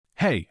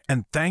Hey,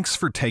 and thanks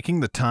for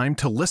taking the time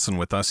to listen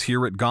with us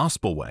here at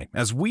Gospel Way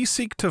as we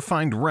seek to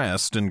find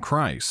rest in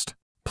Christ.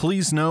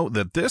 Please know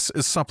that this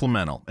is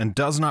supplemental and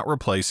does not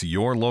replace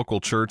your local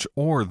church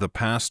or the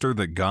pastor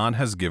that God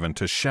has given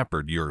to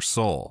shepherd your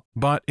soul.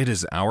 But it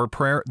is our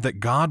prayer that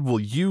God will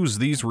use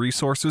these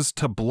resources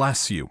to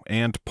bless you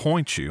and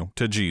point you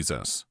to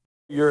Jesus.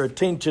 Your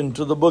attention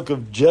to the book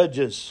of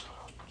Judges,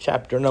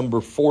 chapter number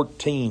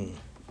 14.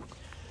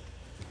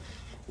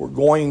 We're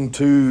going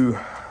to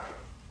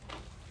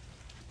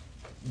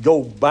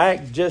go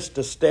back just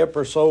a step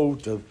or so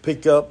to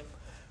pick up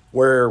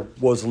where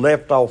was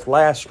left off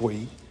last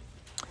week.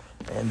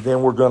 And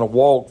then we're going to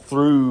walk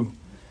through,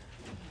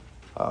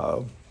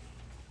 the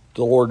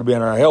Lord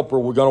being our helper,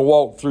 we're going to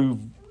walk through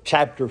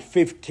chapter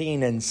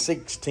 15 and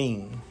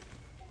 16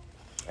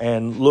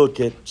 and look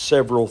at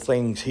several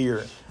things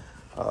here.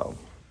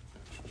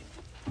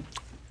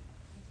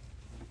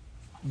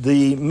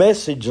 The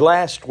message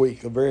last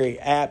week, a very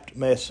apt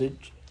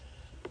message,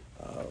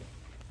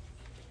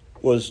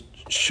 was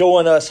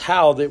showing us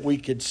how that we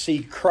could see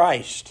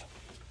Christ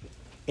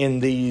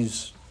in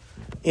these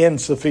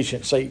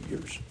insufficient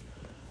saviors.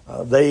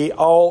 They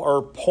all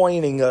are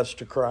pointing us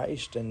to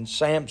Christ, and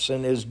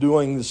Samson is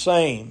doing the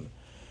same.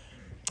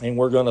 And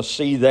we're going to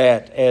see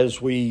that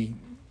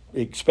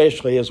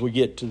especially as we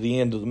get to the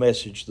end of the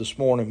message this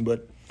morning.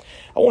 But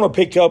I want to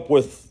pick up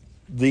with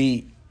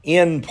the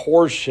end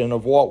portion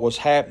of what was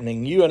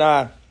happening. You and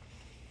I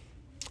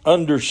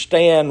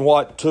understand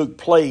what took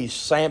place.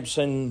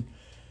 Samson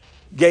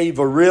gave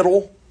a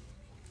riddle.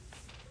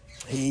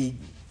 He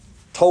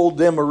told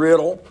them a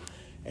riddle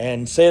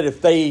and said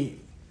if they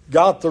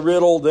got the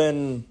riddle,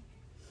 then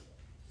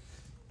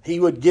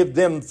he would give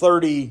them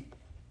 30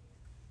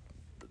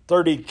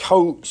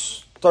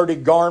 coats, 30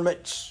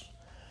 garments.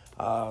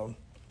 And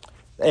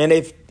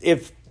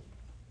if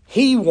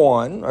he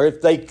won, or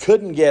if they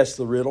couldn't guess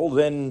the riddle,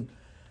 then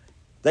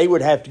they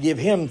would have to give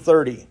him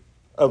 30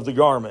 of the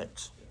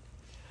garments.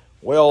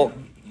 Well,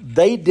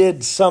 they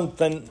did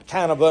something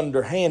kind of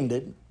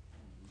underhanded.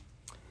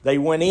 They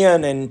went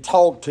in and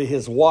talked to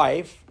his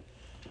wife.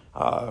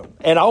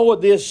 And all of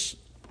this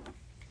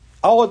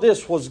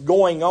was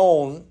going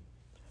on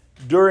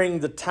during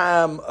the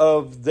time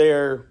of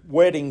their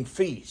wedding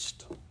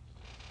feast.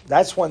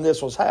 That's when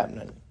this was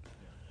happening.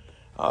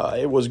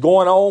 It was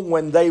going on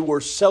when they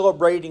were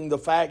celebrating the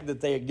fact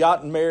that they had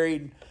gotten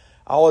married.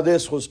 All of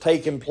this was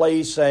taking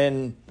place,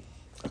 and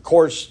of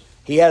course,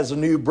 he has a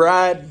new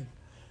bride.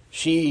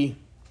 She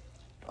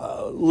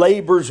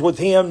labors with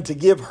him to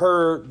give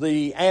her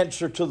the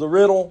answer to the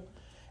riddle,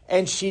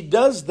 and she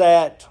does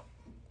that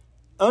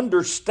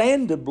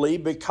understandably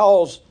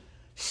because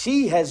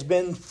she has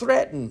been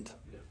threatened.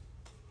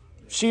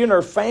 She and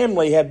her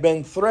family have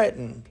been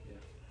threatened.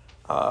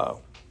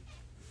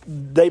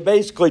 They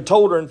basically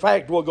told her, in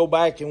fact, we'll go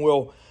back and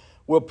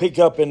we'll pick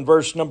up in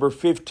verse number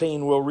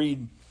 15. We'll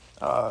read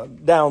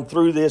down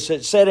through this.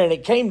 It said, "And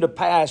it came to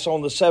pass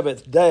on the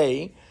seventh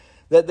day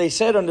that they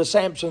said unto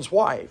Samson's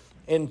wife,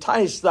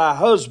 Entice thy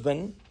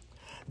husband,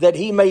 that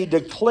he may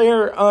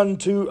declare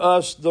unto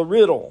us the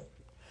riddle,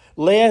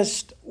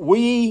 lest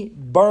we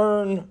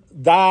burn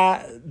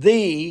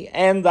thee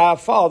and thy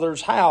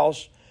father's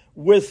house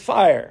with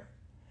fire.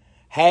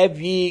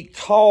 Have ye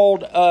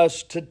called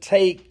us to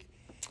take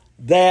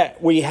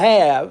that we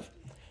have?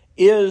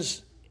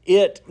 Is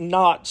it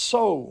not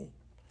so?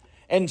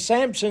 And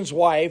Samson's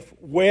wife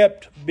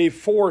wept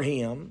before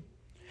him,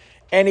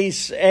 and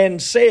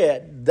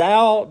said,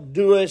 Thou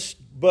doest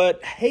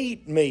but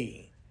hate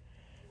me."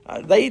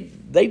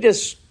 They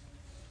just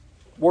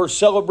were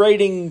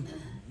celebrating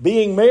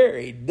being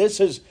married. This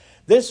is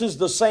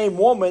the same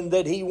woman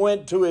that he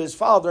went to his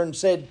father and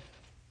said,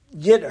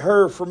 "Get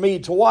her for me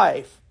to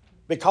wife,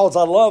 because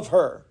I love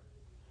her."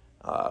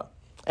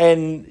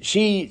 And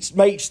she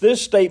makes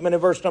this statement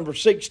in verse number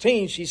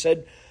 16. She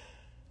said,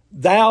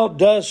 "Thou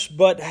dost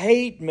but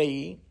hate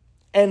me,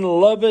 and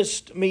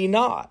lovest me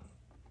not.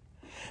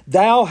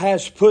 Thou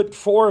hast put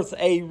forth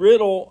a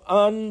riddle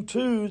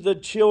unto the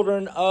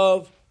children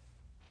of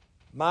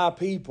my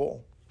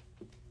people,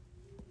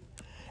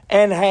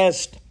 and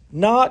hast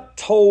not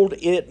told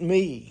it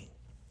me."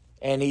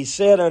 And he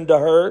said unto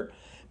her,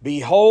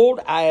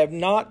 "Behold, I have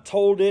not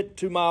told it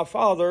to my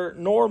father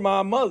nor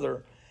my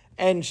mother,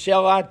 and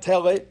shall I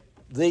tell it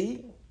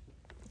thee?"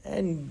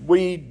 And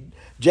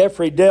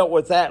Jeffrey dealt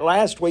with that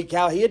last week,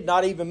 how he had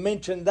not even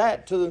mentioned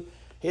that to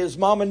his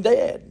mom and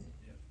dad.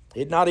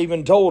 He had not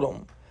even told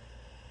them.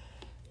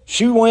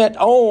 She went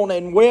on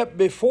and wept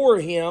before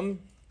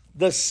him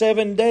the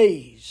 7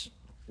 days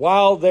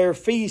while their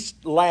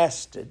feast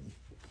lasted.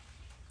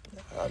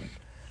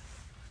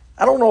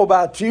 I don't know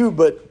about you,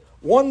 but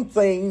one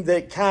thing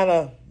that kind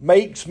of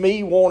makes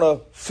me want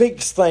to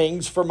fix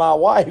things for my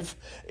wife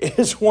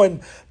is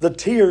when the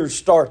tears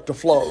start to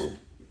flow.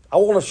 I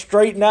want to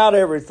straighten out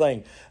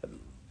everything.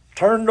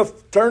 Turn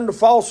the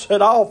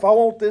faucet off. I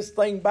want this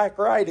thing back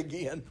right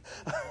again.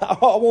 I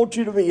want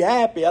you to be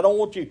happy. I don't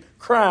want you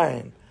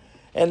crying.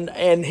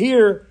 And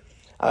here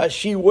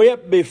she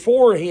wept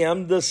before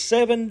him the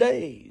 7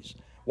 days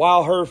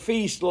while her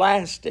feast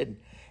lasted.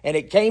 And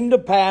it came to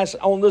pass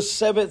on the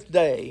 7th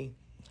day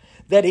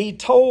that he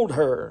told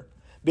her,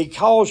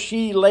 because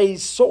she lay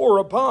sore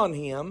upon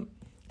him,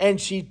 and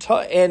she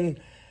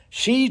told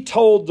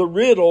the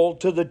riddle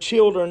to the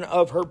children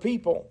of her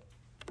people.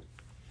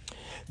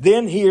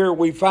 Then here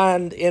we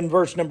find in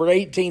verse number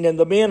 18, and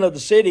the men of the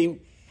city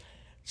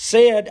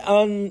said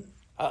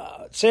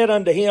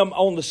unto him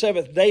on the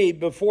 7th day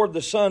before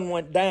the sun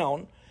went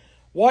down,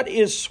 what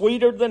is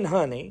sweeter than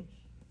honey,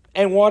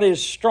 and what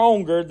is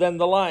stronger than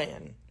the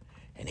lion?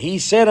 And he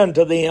said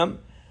unto them,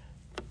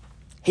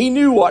 he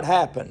knew what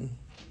happened.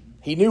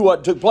 He knew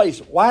what took place.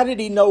 Why did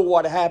he know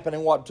what happened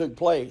and what took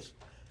place?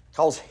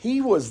 Because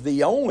he was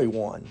the only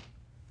one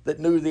that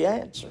knew the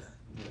answer.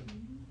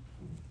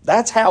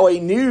 That's how he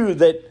knew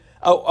that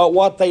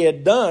what they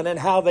had done and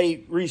how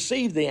they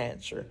received the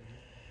answer.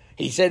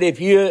 He said, if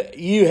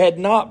you had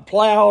not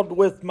plowed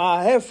with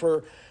my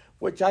heifer,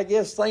 which I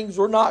guess things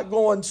were not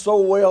going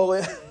so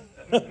well.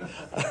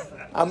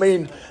 I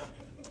mean,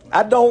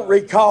 I don't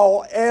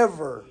recall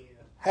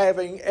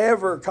having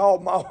ever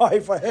called my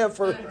wife a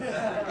heifer,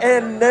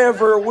 and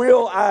never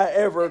will I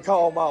ever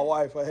call my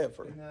wife a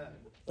heifer.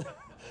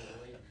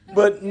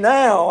 But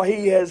now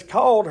he has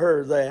called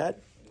her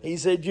that. He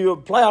said, you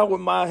have plowed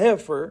with my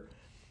heifer.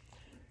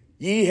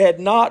 Ye had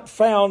not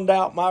found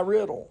out my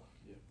riddle.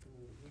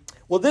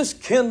 Well, this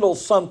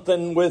kindles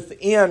something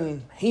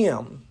within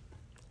him.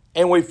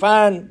 And we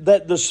find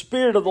that the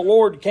Spirit of the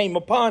Lord came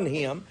upon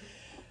him.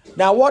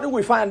 Now, what did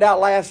we find out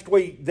last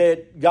week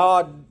that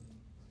God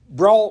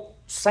brought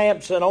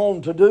Samson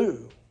on to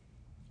do?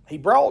 He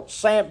brought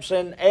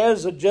Samson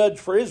as a judge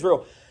for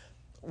Israel.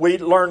 We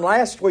learned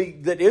last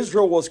week that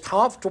Israel was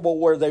comfortable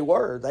where they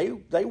were.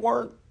 They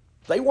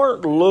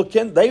weren't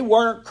looking. They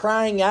weren't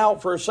crying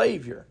out for a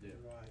Savior.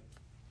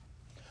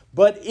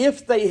 But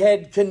if they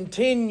had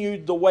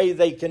continued the way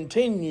they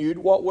continued,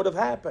 what would have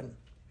happened?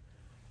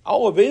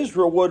 All of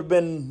Israel would have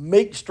been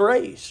mixed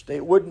race.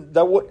 There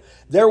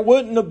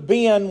wouldn't have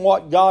been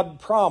what God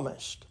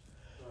promised.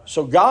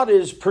 So God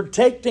is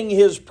protecting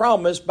His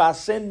promise by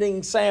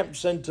sending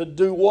Samson to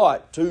do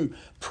what? To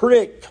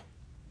prick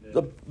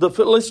the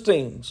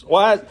Philistines.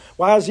 Why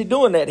is He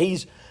doing that?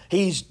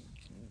 He's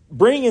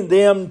bringing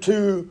them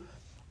to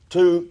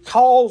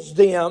cause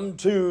them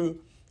to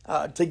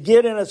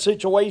get in a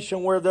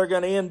situation where they're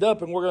going to end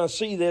up, and we're going to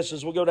see this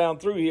as we go down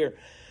through here.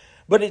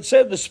 But it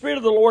said the Spirit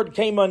of the Lord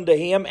came unto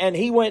him, and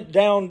he went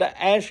down to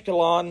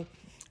Ashkelon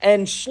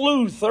and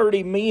slew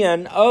 30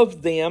 men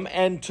of them,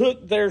 and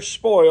took their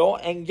spoil,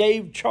 and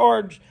gave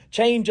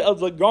change of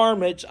the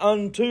garments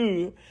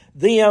unto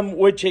them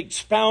which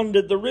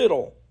expounded the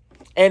riddle.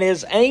 And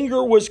his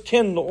anger was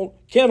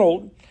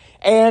kindled,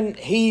 and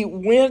he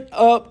went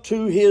up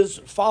to his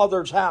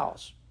father's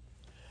house.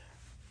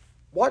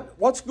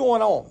 What's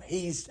going on?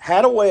 He's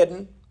had a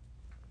wedding.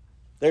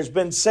 There's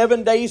been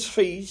 7 days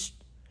feast.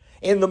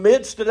 In the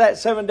midst of that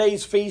 7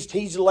 days feast,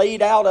 he's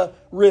laid out a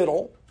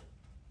riddle.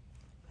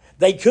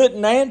 They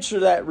couldn't answer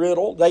that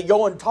riddle. They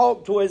go and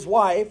talk to his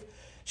wife.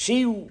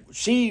 She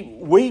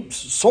weeps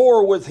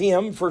sore with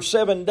him for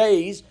 7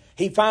 days.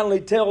 He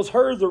finally tells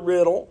her the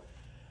riddle.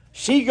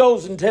 She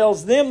goes and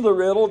tells them the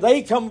riddle.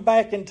 They come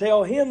back and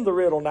tell him the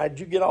riddle. Now,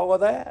 did you get all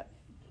of that?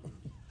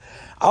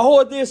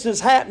 All of this is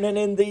happening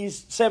in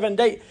these 7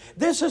 days.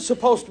 This is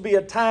supposed to be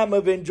a time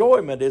of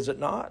enjoyment, is it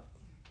not?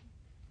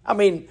 I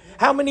mean,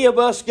 how many of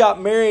us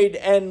got married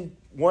and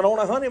went on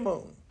a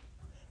honeymoon?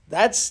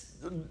 This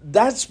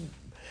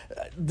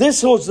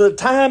was the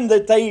time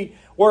that they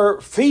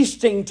were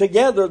feasting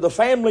together. The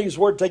families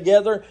were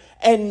together.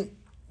 And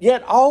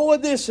yet all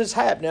of this is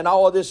happening.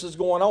 All of this is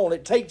going on.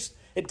 It takes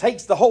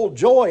the whole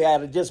joy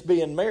out of just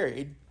being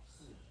married.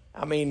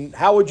 I mean,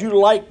 how would you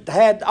like to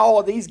have all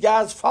of these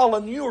guys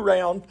following you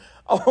around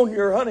on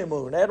your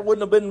honeymoon? That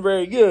wouldn't have been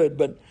very good.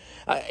 But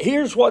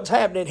here's what's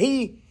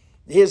happening.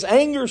 His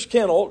anger's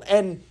kindled,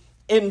 and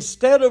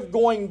instead of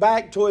going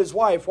back to his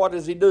wife, what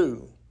does he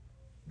do?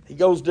 He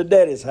goes to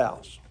Daddy's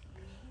house.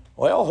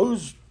 Well,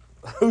 who's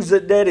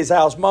at Daddy's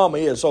house? Mama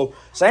is. So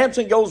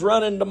Samson goes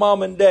running to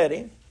Mom and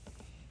Daddy.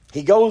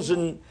 He goes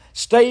and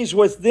stays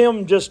with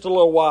them just a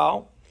little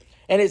while.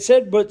 And it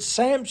said, but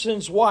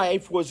Samson's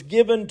wife was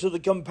given to the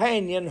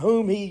companion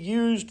whom he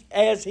used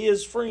as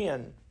his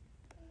friend.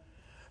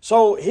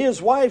 So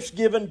his wife's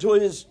given to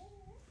his,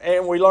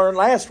 and we learned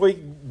last week,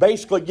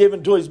 basically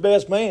given to his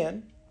best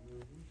man.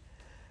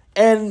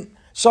 And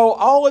so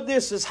all of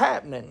this is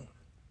happening.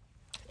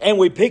 And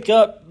we pick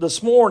up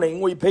this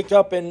morning,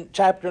 in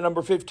chapter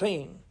number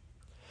 15.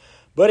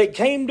 But it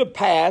came to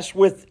pass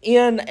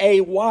within a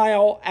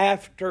while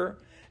after,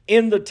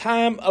 in the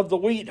time of the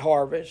wheat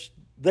harvest,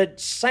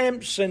 that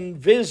Samson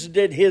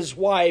visited his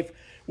wife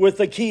with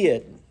a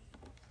kid.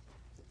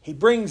 He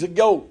brings a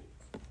goat.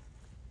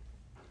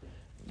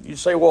 You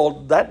say, well,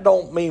 that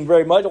don't mean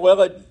very much.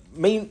 Well, it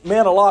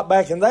meant a lot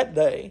back in that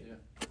day.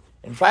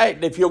 In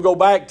fact, if you'll go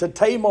back to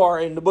Tamar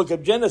in the book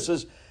of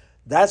Genesis,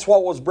 that's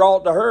what was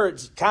brought to her.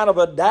 It's kind of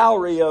a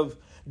dowry of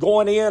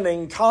going in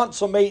and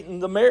consummating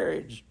the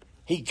marriage.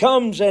 He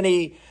comes and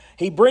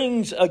he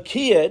brings a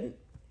kid,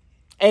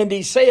 And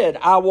he said,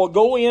 I will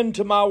go in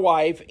to my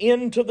wife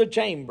into the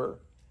chamber.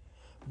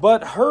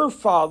 But her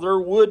father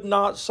would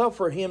not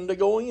suffer him to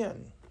go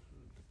in.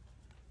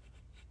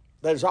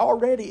 There's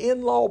already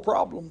in-law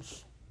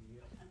problems.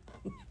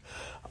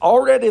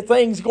 Already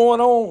things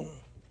going on.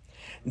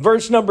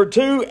 Verse number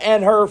 2,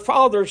 and her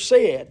father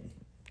said,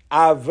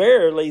 I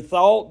verily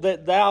thought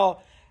that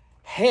thou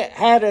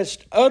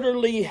hadst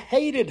utterly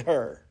hated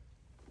her.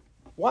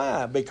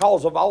 Why?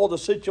 Because of all the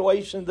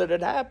situation that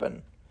had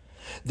happened.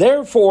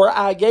 Therefore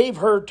I gave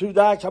her to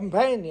thy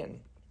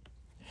companion.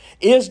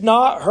 Is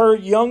not her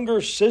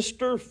younger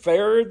sister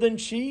fairer than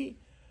she?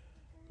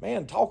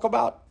 Man, talk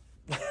about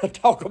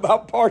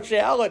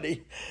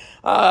partiality.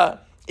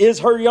 Is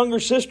her younger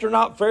sister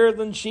not fairer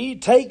than she?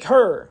 Take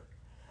her,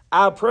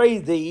 I pray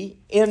thee,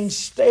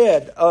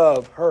 instead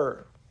of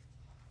her.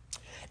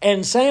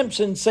 And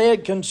Samson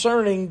said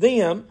concerning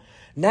them,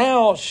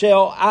 now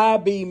shall I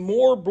be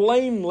more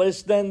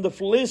blameless than the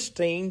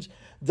Philistines,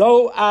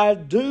 though I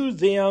do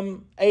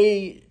them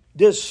a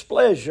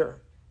displeasure.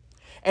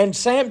 And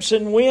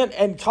Samson went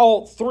and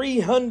caught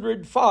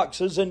 300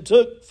 foxes and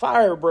took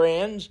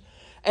firebrands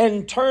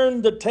and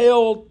turned them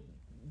tail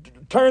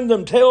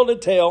to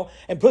tail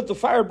and put the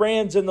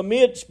firebrands in the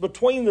midst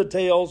between the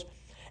tails.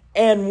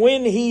 And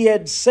when he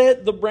had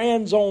set the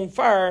brands on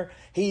fire,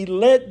 he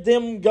let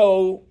them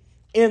go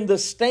in the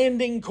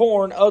standing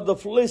corn of the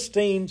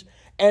Philistines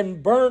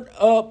and burnt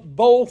up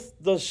both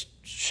the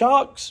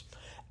stalks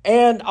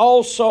and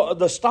also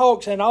the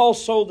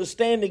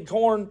standing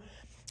corn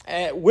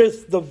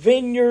with the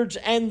vineyards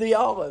and the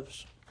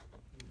olives.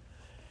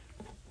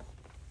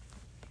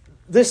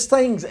 This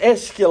thing's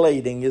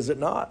escalating, is it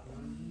not?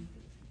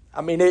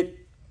 I mean,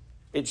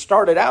 it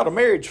started out a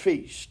marriage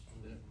feast.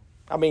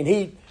 I mean,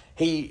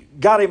 he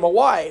got him a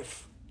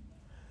wife.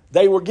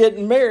 They were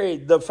getting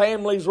married. The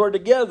families were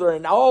together,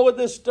 and all of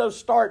this stuff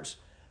starts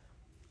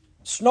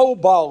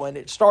snowballing.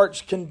 It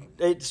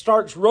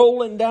starts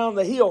rolling down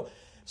the hill.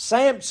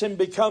 Samson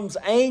becomes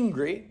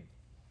angry.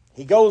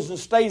 He goes and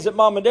stays at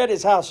Mom and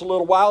Daddy's house a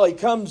little while. He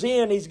comes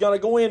in. He's going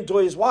to go into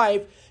his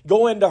wife,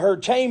 go into her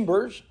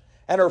chambers,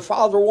 and her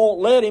father won't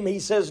let him. He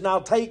says, now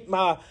take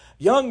my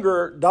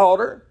younger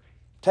daughter.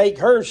 Take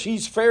her.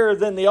 She's fairer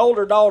than the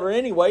older daughter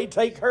anyway.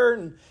 Take her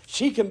and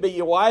she can be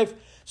your wife.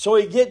 So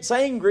he gets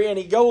angry and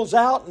he goes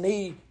out and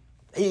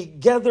he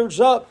gathers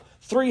up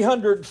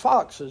 300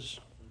 foxes.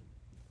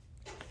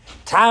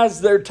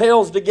 Ties their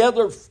tails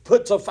together,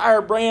 puts a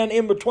firebrand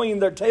in between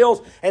their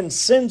tails, and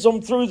sends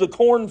them through the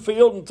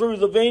cornfield and through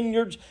the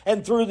vineyards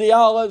and through the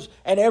olives,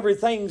 and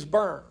everything's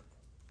burned.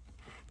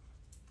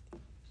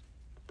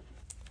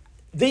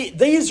 This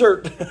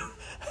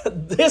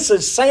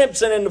is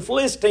Samson and the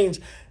Philistines.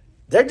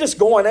 They're just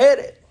going at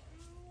it.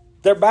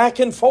 They're back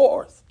and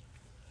forth.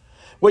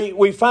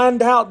 We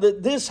find out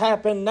that this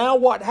happened. Now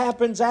what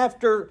happens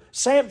after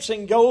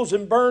Samson goes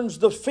and burns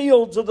the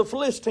fields of the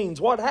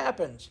Philistines? What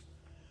happens?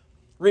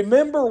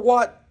 Remember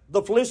what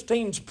the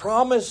Philistines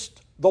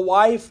promised the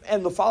wife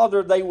and the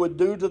father they would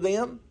do to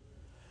them?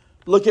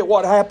 Look at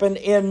what happened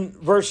in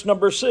verse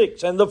number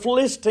 6. And the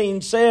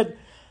Philistines said,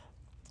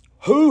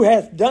 who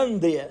hath done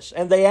this?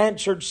 And they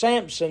answered,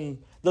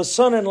 Samson, the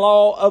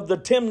son-in-law of the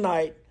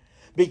Timnite,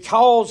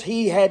 because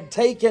he had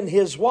taken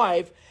his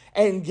wife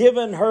and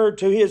given her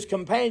to his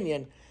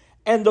companion.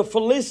 And the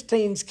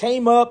Philistines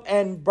came up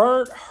and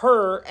burnt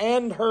her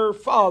and her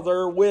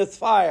father with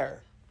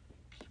fire.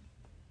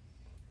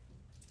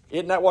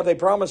 Isn't that what they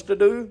promised to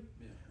do?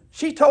 Yeah.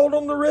 She told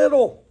them the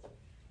riddle.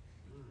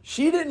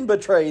 She didn't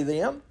betray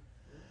them.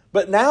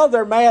 But now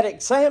they're mad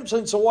at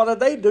Samson, so what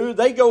do?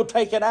 They go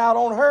take it out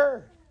on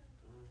her.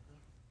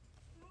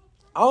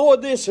 All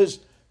of this is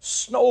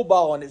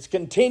snowballing. It's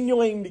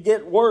continuing to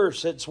get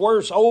worse. It's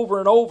worse over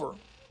and over.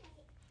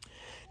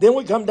 Then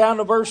we come down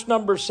to verse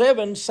number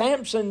 7.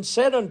 Samson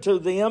said unto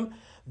them,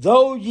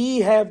 though ye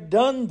have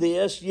done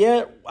this,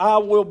 yet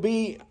will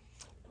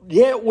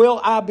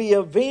I be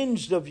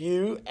avenged of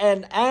you,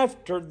 and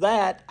after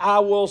that I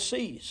will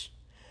cease.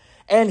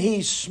 And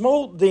he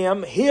smote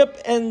them hip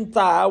and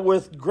thigh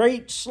with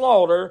great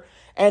slaughter,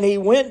 and he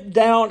went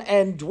down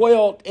and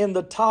dwelt in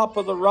the top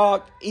of the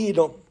rock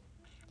Edom.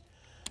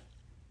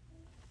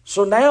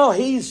 So now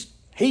he's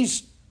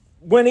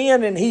went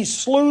in and he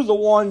slew the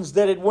ones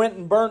that had went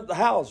and burnt the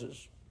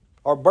houses,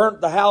 or burnt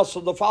the house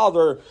of the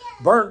father,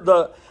 burnt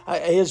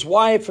his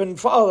wife and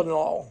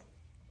father-in-law.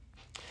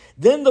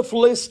 Then the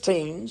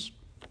Philistines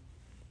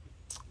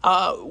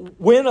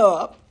went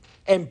up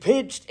and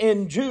pitched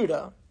in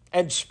Judah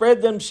and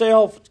spread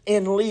themselves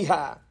in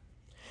Lehi.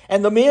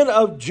 And the men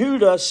of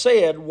Judah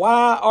said,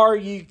 why are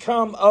ye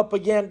come up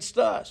against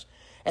us?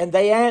 And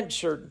they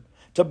answered,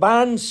 to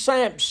bind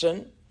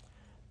Samson,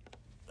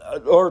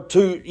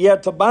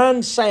 to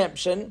bind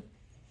Samson,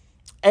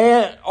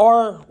 and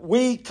are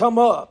we come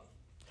up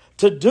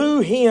to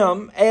do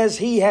him as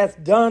he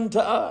hath done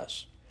to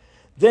us.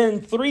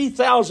 Then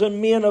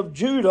 3,000 men of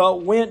Judah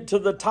went to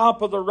the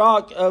top of the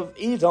rock of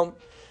Edom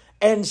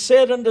and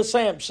said unto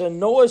Samson,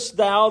 knowest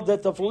thou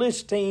that the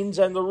Philistines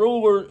and the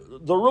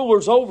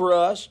rulers over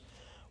us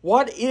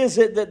what is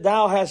it that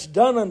thou hast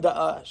done unto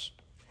us?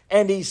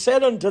 And he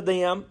said unto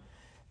them,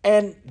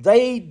 and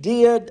they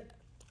did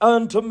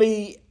unto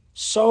me,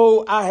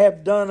 so I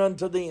have done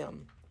unto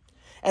them.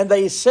 And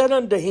they said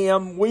unto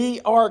him, we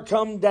are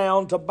come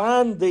down to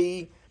bind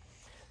thee,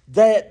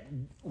 that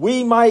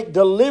we might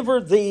deliver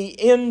thee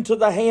into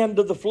the hand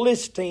of the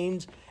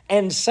Philistines.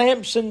 And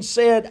Samson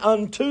said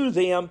unto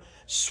them,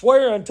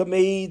 swear unto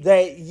me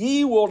that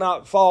ye will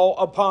not fall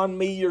upon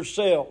me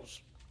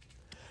yourselves.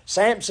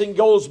 Samson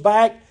goes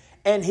back,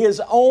 and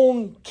his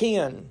own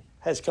kin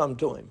has come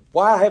to him.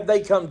 Why have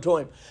they come to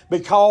him?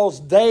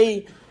 Because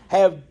they're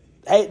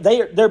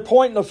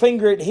pointing a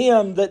finger at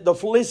him that the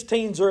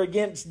Philistines are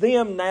against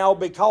them now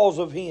because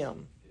of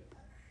him.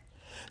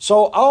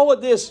 So all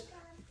of this,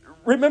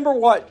 remember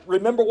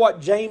what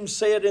James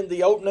said in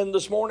the opening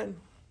this morning?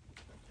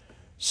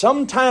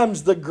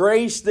 Sometimes the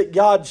grace that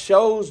God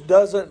shows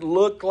doesn't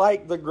look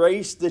like the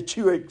grace that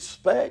you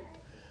expect.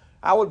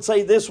 I would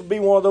say this would be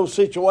one of those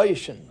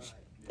situations.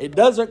 It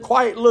doesn't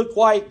quite look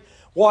like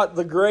what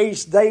the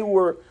grace they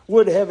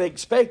would have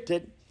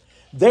expected.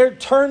 They're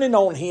turning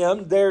on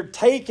him. They're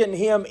taking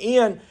him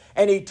in.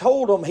 And he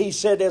told them, he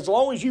said, as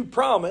long as you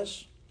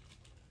promise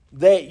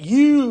that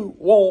you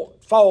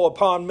won't fall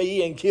upon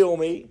me and kill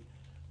me,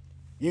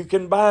 you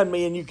can bind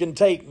me and you can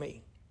take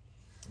me.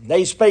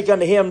 They spake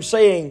unto him,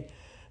 saying,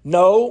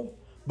 no,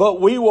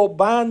 but we will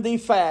bind thee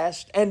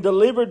fast and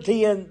deliver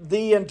thee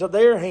into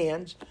their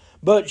hands,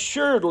 but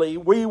surely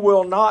we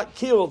will not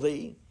kill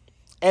thee.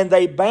 And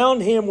they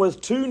bound him with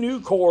 2 new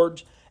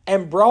cords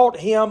and brought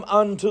him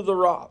unto the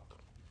rock.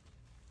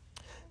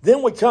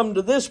 Then we come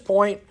to this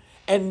point,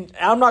 and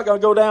I'm not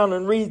going to go down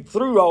and read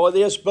through all of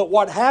this, but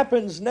what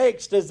happens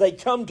next as they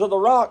come to the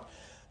rock,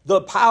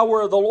 the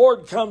power of the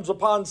Lord comes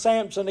upon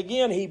Samson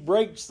again. He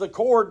breaks the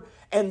cord,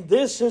 and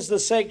this is the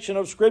section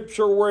of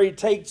Scripture where he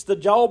takes the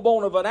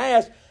jawbone of an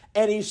ass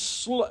and he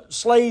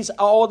slays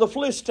all of the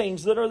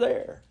Philistines that are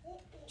there.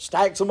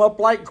 Stacks them up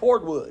like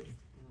cordwood.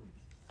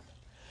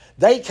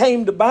 They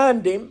came to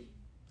bind him.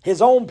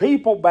 His own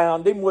people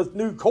bound him with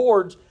new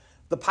cords.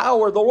 The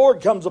power of the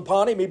Lord comes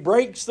upon him. He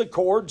breaks the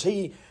cords.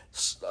 He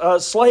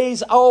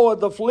slays all of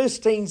the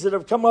Philistines that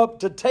have come up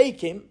to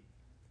take him.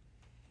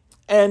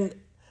 And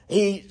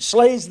he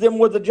slays them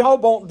with the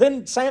jawbone.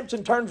 Then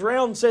Samson turns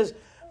around and says,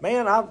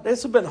 man,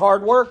 this has been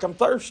hard work. I'm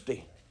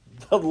thirsty.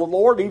 The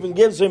Lord even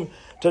gives him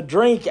to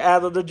drink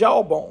out of the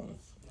jawbone.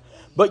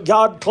 But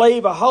God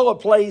clave a hollow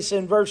place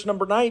in verse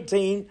number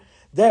 19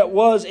 that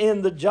was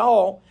in the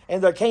jaw,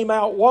 and there came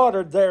out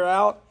water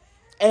thereout.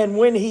 And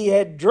when he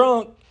had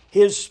drunk,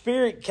 his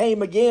spirit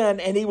came again,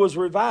 and he was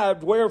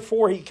revived.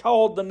 Wherefore he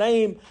called the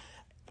name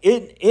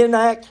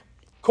Enak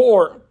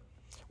Kor,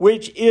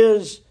 which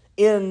is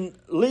in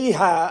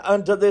Lehi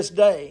unto this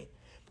day.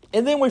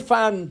 And then we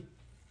find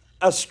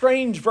a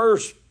strange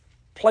verse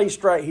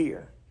placed right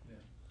here.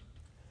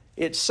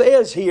 It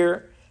says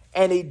here,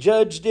 and he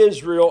judged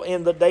Israel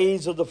in the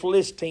days of the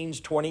Philistines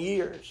 20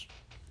 years.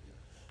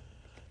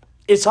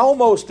 It's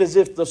almost as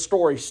if the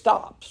story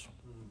stops.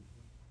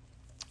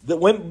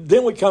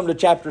 Then we come to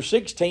chapter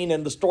 16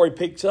 and the story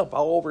picks up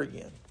all over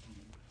again.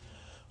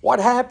 What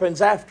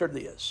happens after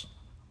this?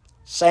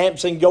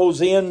 Samson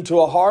goes into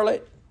a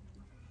harlot,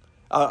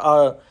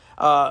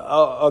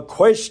 a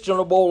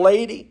questionable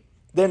lady.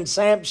 Then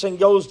Samson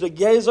goes to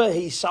Gaza.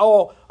 He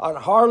saw a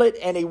harlot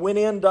and he went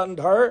in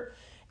unto her.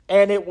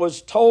 And it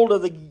was told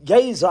of the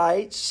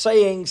Gazites,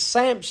 saying,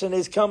 Samson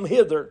is come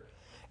hither.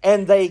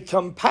 And they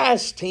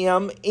compassed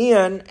him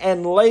in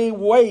and lay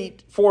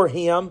wait for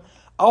him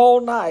all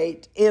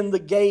night in the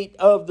gate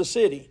of the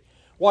city.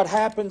 What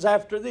happens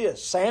after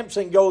this?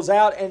 Samson goes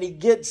out and he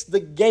gets the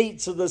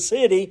gates of the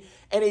city,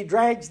 and he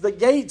drags the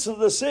gates of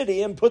the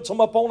city and puts them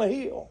up on a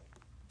hill.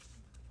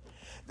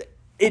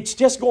 It's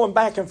just going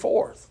back and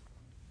forth,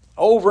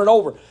 over and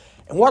over.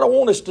 And what I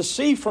want us to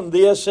see from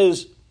this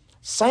is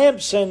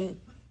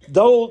Samson,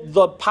 though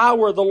the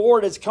power of the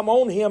Lord has come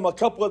on him a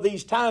couple of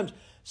these times,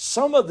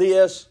 some of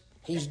this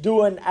he's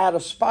doing out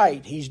of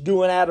spite. He's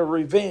doing out of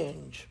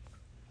revenge.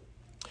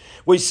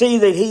 We see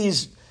that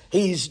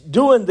he's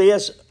doing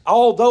this,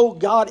 although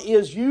God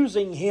is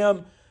using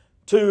him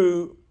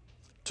to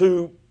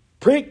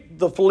prick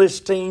the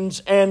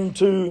Philistines and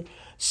to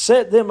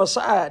set them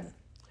aside.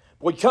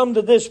 We come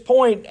to this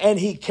point, and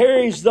he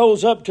carries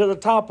those up to the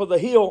top of the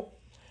hill.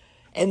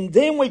 And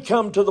then we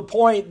come to the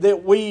point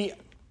that we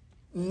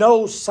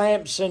know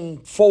Samson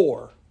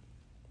for.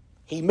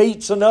 He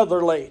meets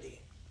another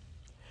lady.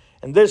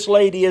 And this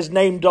lady is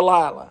named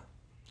Delilah.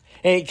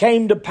 And it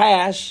came to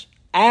pass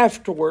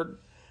afterward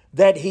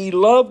that he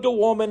loved a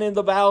woman in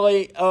the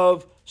valley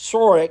of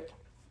Sorek,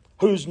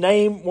 whose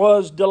name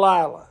was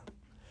Delilah.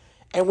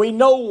 And we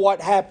know what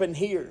happened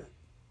here.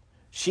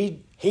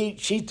 She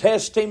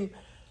tests him.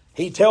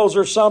 He tells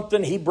her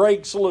something. He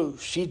breaks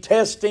loose. She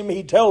tests him.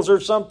 He tells her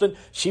something.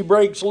 She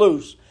breaks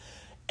loose.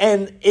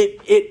 And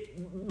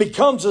it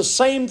becomes the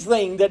same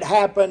thing that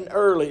happened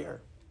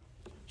earlier.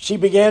 She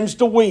begins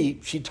to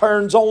weep. She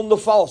turns on the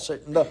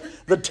faucet, and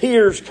the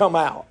tears come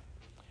out.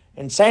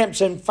 And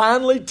Samson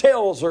finally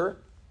tells her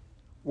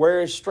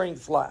where his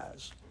strength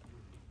lies.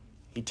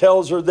 He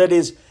tells her that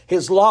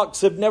his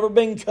locks have never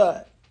been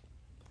cut.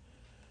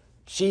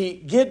 She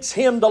gets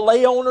him to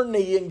lay on her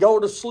knee and go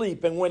to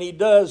sleep. And when he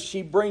does,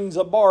 she brings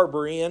a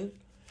barber in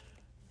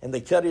and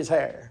they cut his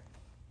hair.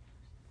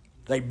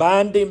 They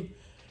bind him.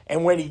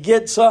 And when he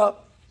gets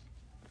up,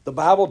 the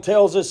Bible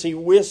tells us he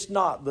wist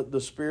not that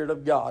the Spirit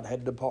of God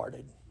had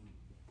departed.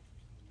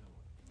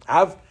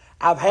 I've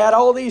had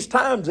all these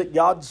times that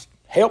God's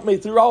helped me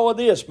through all of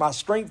this. My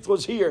strength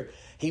was here.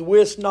 He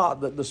wist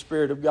not that the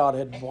Spirit of God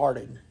had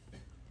departed.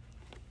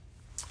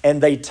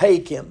 And they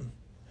take him.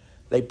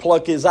 They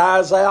pluck his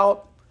eyes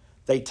out.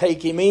 They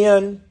take him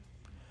in.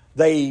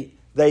 They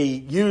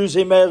use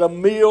him at a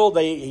meal.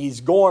 He's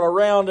going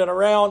around and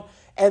around.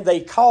 And they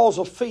cause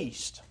a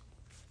feast.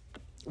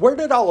 Where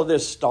did all of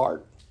this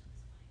start?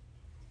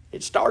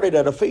 It started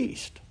at a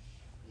feast.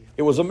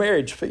 It was a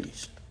marriage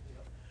feast.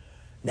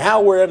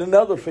 Now we're at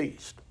another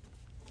feast.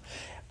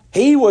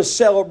 He was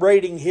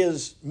celebrating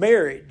his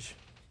marriage.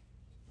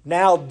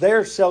 Now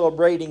they're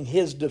celebrating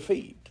his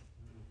defeat.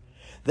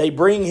 They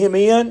bring him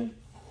in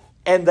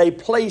and they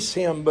place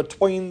him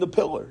between the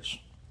pillars.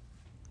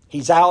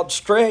 He's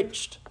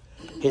outstretched.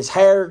 His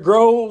hair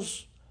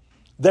grows.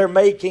 They're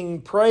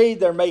making prey.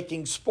 They're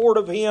making sport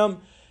of him.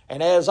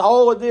 And as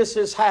all of this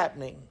is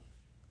happening,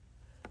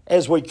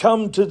 as we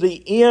come to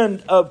the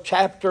end of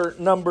chapter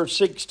number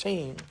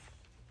 16,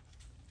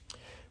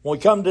 when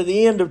we come to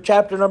the end of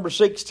chapter number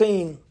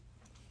 16,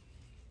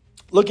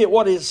 look at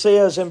what it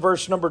says in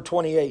verse number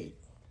 28.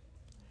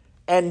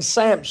 And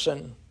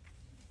Samson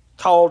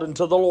called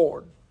unto the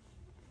Lord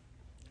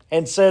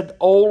and said,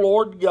 O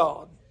Lord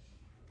God,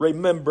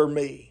 remember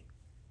me,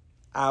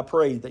 I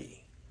pray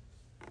thee.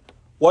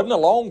 Wasn't a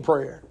long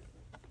prayer.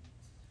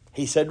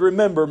 He said,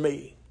 remember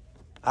me,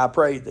 I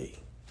pray thee.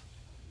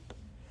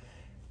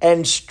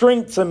 And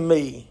strengthen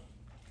me,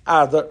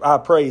 I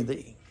pray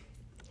thee.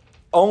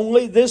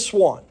 Only this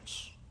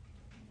once,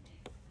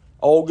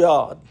 O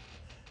God,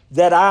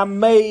 that I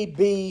may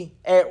be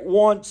at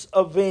once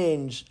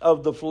avenged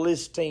of the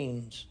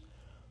Philistines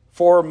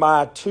for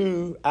my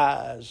 2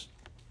 eyes.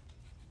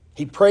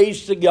 He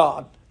prays to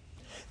God.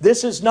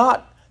 This is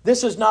not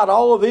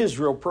all of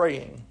Israel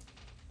praying.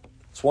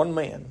 It's one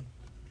man.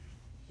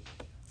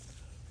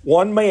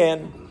 One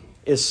man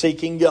is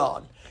seeking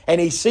God. And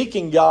he's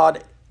seeking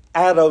God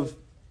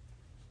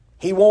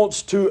he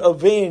wants to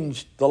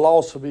avenge the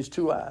loss of his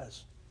 2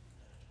 eyes.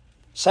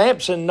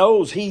 Samson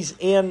knows he's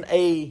in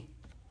a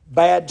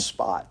bad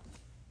spot.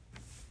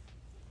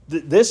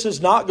 This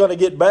is not going to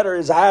get better.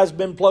 His eye's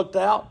been plucked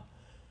out.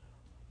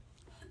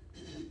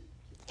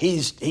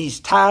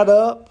 He's tied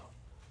up.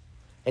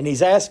 And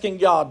he's asking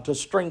God to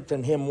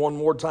strengthen him one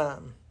more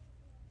time.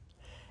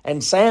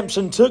 And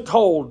Samson took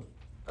hold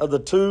of the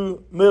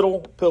 2 middle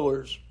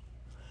pillars,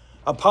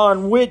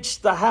 upon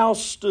which the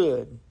house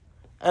stood,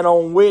 and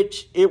on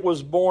which it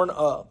was borne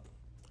up,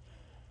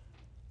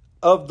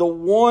 of the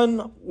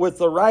one with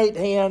the right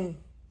hand,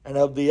 and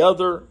of the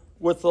other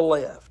with the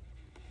left.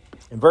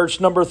 In verse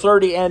number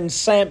 30, and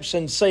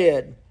Samson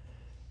said,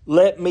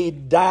 let me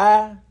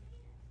die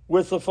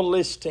with the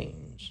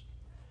Philistines.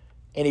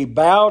 And he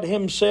bowed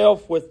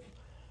himself with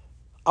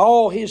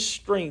all his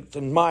strength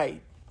and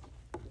might.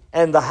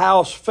 And the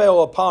house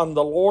fell upon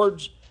the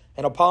lords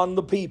and upon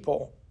the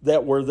people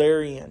that were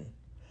therein.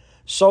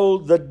 So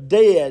the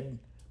dead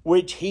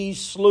which he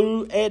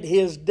slew at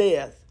his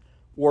death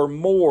were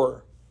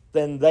more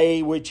than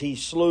they which he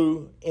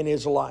slew in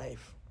his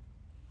life.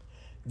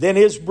 Then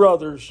his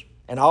brothers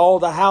and all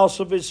the house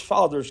of his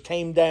fathers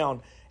came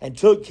down and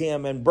took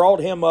him and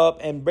brought him up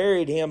and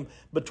buried him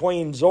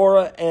between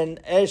Zorah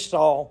and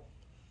Eshtaol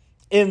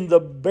in the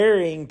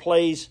burying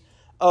place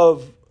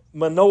of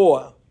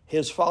Manoah,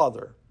 his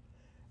father.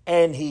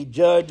 And he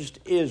judged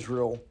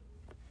Israel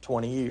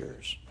 20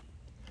 years.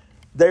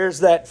 There's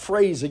that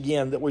phrase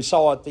again that we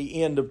saw at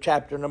the end of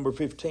chapter number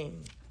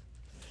 15.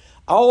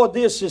 All of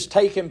this is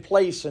taking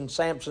place in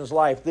Samson's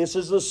life. This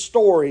is the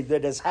story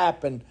that has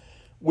happened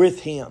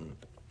with him.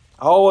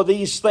 All of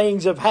these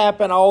things have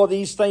happened. All of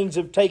these things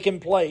have taken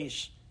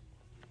place.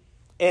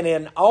 And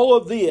in all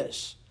of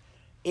this,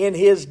 in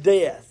his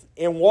death,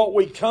 in what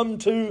we come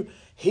to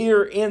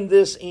here in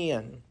this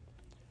end,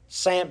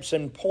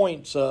 Samson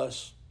points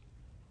us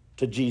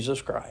to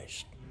Jesus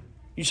Christ.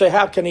 You say,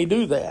 how can he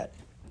do that?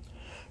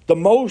 The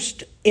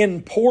most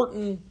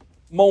important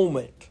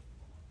moment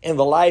in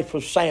the life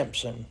of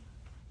Samson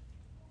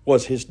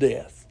was his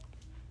death.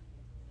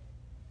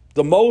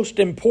 The most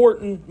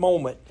important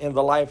moment in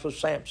the life of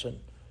Samson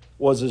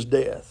was his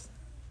death.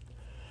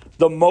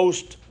 The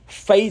most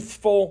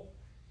faithful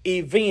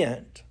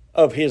event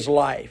of his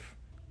life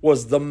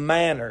was the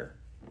manner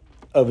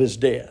of his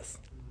death.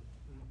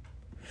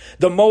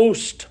 The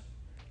most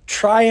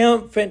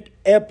triumphant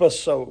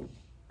episode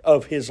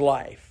of his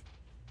life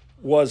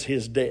was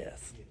his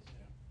death.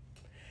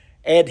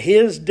 At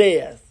his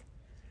death,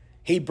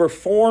 he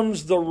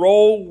performs the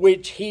role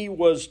which he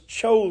was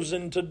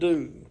chosen to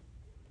do.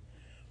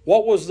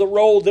 What was the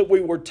role that we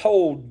were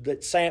told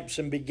that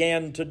Samson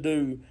began to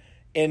do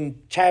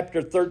in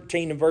chapter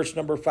 13 and verse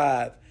number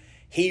 5.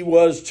 He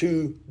was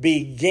to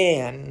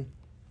begin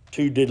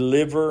to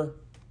deliver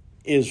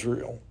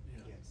Israel.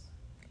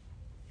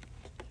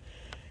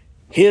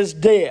 His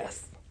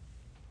death,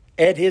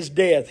 at his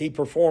death, he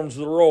performs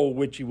the role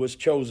which he was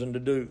chosen to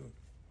do.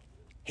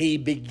 He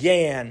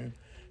began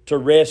to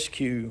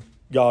rescue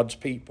God's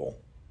people.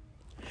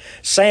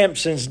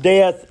 Samson's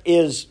death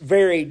is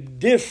very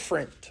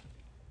different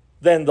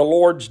than the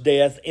Lord's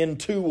death in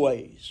two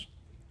ways.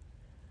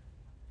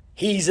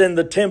 He's in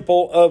the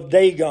temple of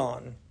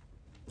Dagon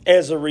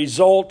as a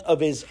result of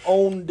his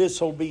own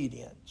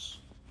disobedience.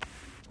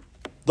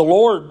 The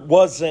Lord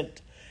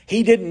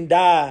He didn't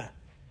die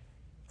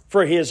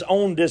for his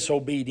own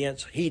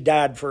disobedience. He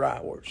died for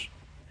ours.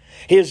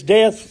 His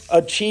death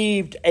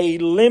achieved a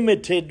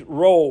limited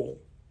role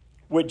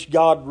which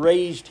God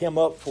raised him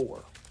up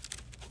for.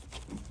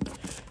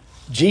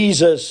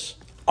 Jesus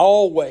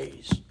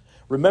always,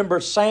 remember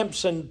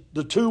Samson,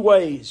 the two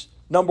ways.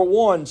 Number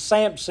one,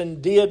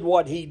 Samson did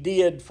what he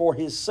did for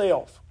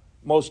himself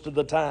most of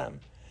the time.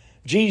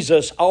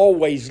 Jesus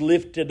always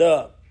lifted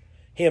up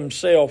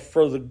himself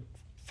for the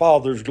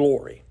Father's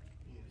glory.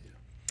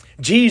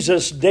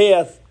 Jesus'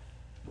 death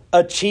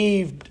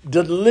achieved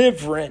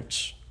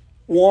deliverance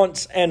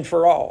once and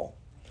for all.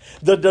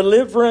 The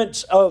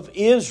deliverance of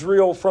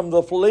Israel from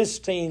the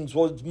Philistines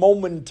was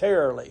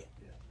momentarily.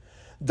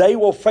 They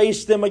will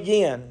face them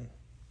again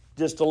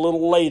just a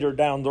little later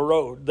down the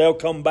road. They'll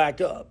come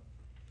back up.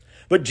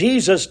 But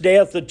Jesus'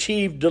 death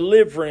achieved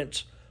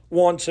deliverance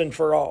once and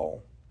for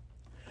all.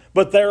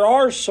 But there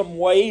are some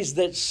ways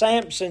that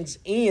Samson's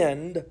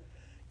end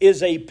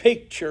is a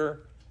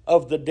picture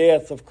of the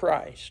death of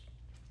Christ.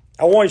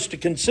 I want us to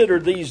consider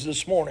these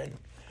this morning.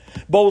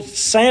 Both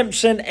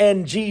Samson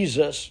and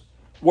Jesus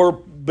were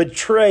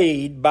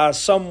betrayed by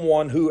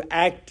someone who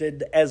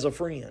acted as a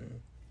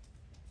friend.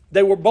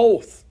 They were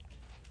both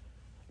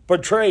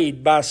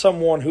betrayed by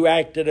someone who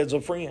acted as a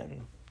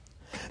friend.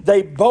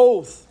 They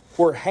both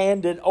were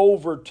handed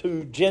over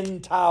to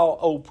Gentile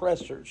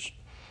oppressors.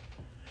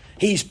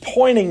 He's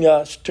pointing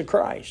us to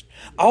Christ.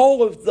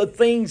 All of the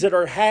things that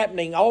are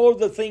happening, all of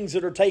the things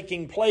that are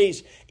taking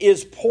place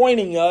is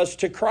pointing us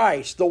to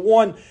Christ, the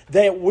one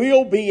that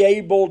will be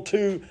able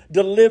to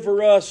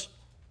deliver us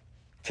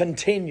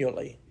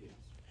continually.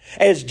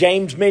 As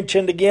James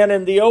mentioned again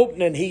in the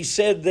opening, he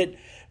said that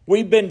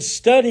we've been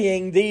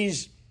studying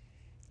these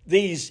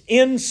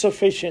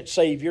insufficient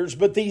Saviors,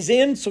 but these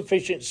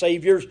insufficient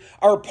Saviors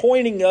are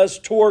pointing us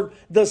toward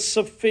the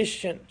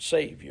sufficient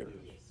Savior.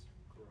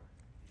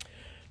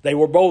 They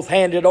were both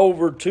handed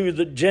over to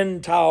the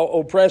Gentile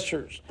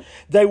oppressors.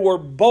 They were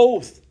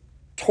both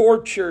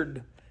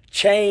tortured,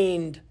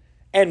 chained,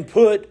 and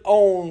put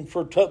on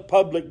for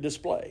public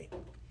display.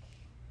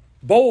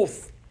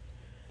 Both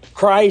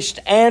Christ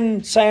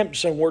and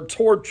Samson were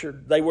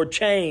tortured, they were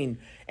chained,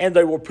 and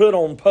they were put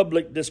on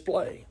public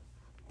display.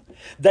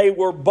 They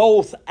were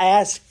both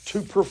asked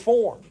to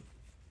perform.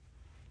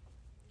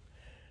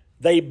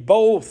 They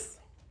both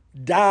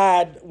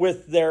died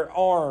with their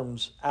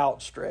arms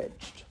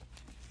outstretched.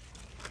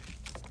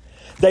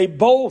 They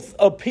both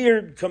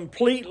appeared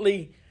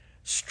completely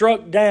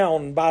struck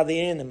down by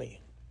the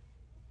enemy.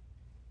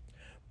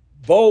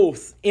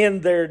 Both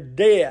in their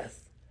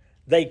death,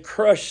 they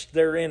crushed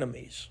their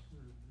enemies.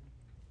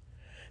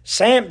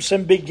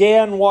 Samson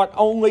began what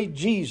only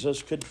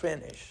Jesus could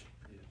finish.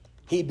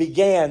 He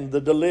began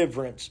the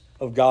deliverance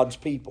of God's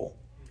people.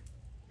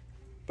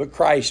 But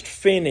Christ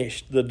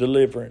finished the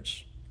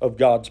deliverance of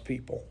God's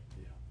people.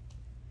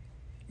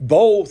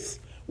 Both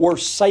were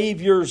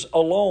saviors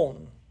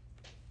alone.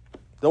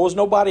 There was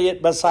nobody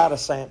beside of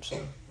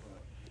Samson.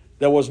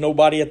 There was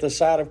nobody at the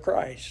side of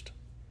Christ.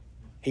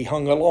 He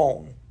hung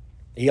alone.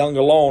 He hung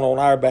alone on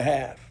our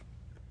behalf.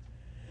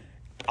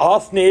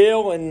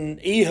 Othniel and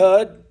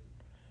Ehud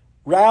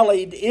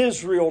rallied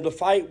Israel to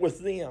fight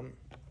with them.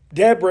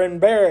 Deborah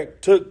and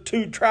Barak took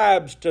 2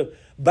 tribes to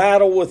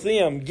battle with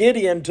them.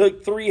 Gideon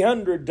took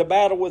 300 to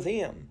battle with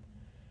him.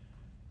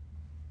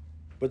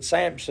 But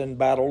Samson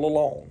battled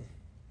alone.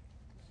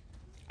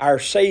 Our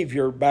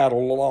Savior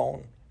battled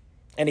alone.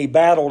 And he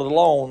battled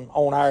alone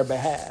on our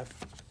behalf.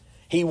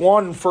 He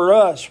won for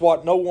us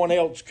what no one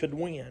else could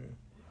win.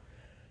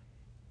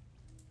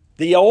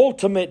 The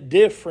ultimate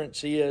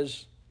difference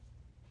is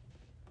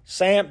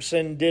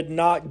Samson did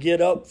not get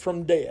up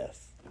from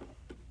death.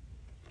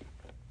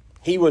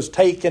 He was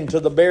taken to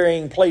the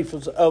burying place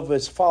of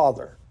his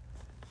father,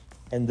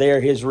 and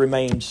there his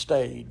remains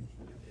stayed.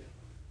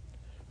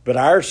 But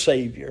our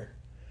Savior,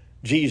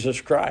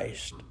 Jesus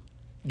Christ,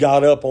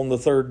 got up on the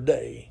 3rd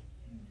day.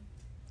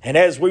 And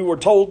as we were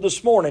told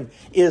this morning,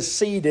 is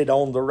seated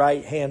on the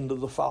right hand of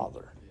the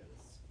Father.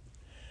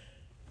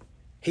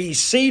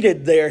 He's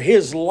seated there.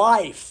 His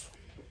life,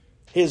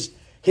 his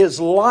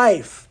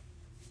life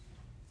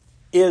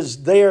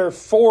is there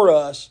for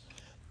us.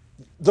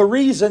 The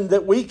reason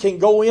that we can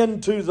go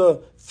into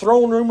the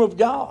throne room of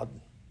God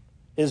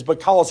is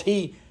because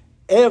He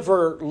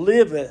ever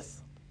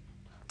liveth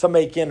to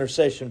make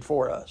intercession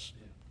for us.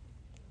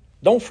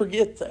 Don't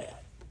forget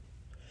that.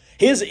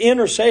 His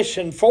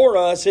intercession for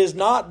us is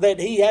not that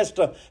He has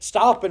to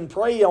stop and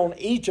pray on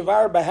each of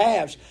our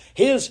behalves.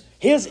 His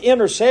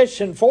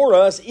intercession for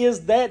us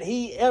is that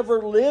He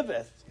ever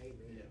liveth.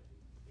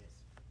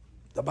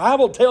 The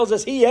Bible tells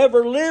us He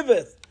ever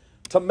liveth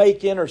to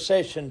make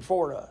intercession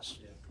for us.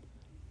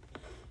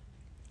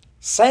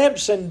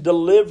 Samson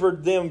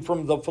delivered them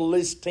from the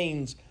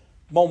Philistines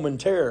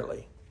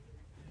momentarily.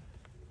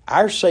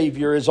 Our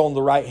Savior is on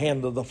the right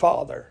hand of the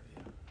Father.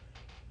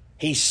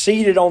 He's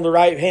seated on the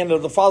right hand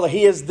of the Father.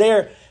 He is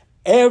there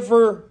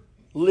ever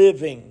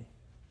living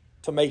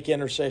to make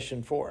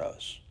intercession for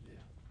us.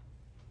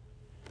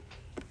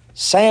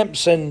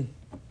 Samson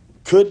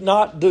could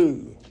not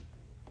do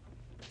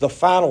the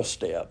final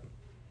step.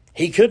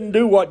 He couldn't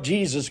do what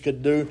Jesus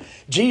could do.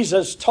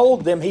 Jesus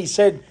told them, He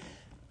said,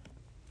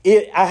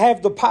 I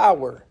have the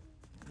power.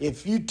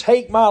 If you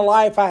take my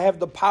life, I have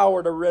the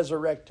power to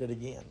resurrect it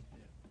again.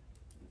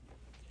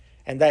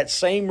 And that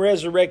same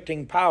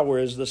resurrecting power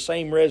is the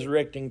same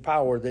resurrecting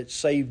power that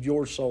saved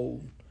your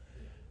soul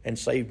and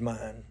saved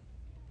mine.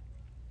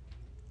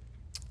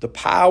 The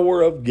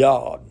power of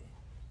God.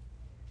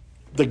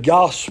 The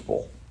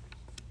gospel.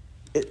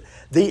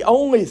 The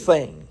only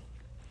thing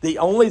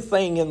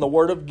in the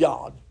Word of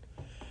God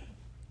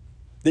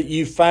that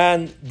you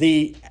find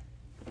the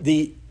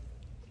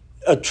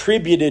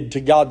attributed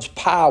to God's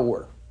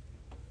power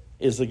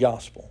is the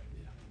gospel.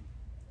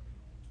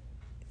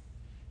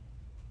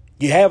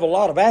 You have a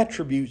lot of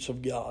attributes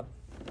of God,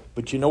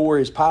 but you know where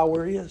His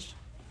power is?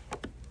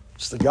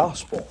 It's the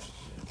gospel.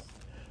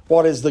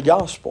 What is the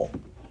gospel?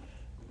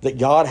 That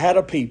God had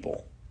a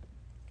people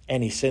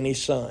and He sent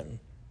His Son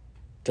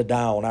to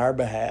die on our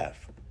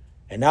behalf.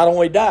 And not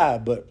only die,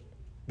 but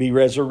be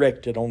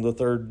resurrected on the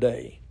third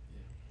day.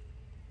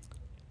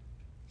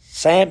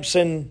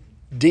 Samson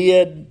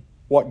did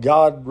what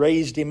God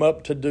raised him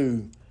up to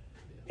do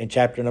in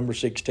chapter number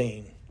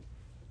 16.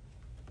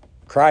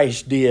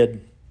 Christ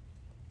did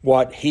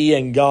what He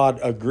and God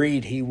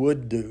agreed He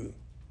would do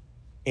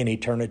in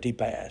eternity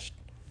past.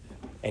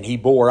 And He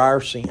bore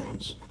our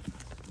sins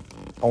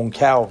on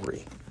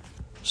Calvary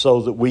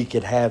so that we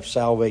could have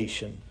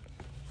salvation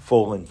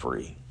full and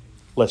free.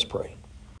 Let's pray.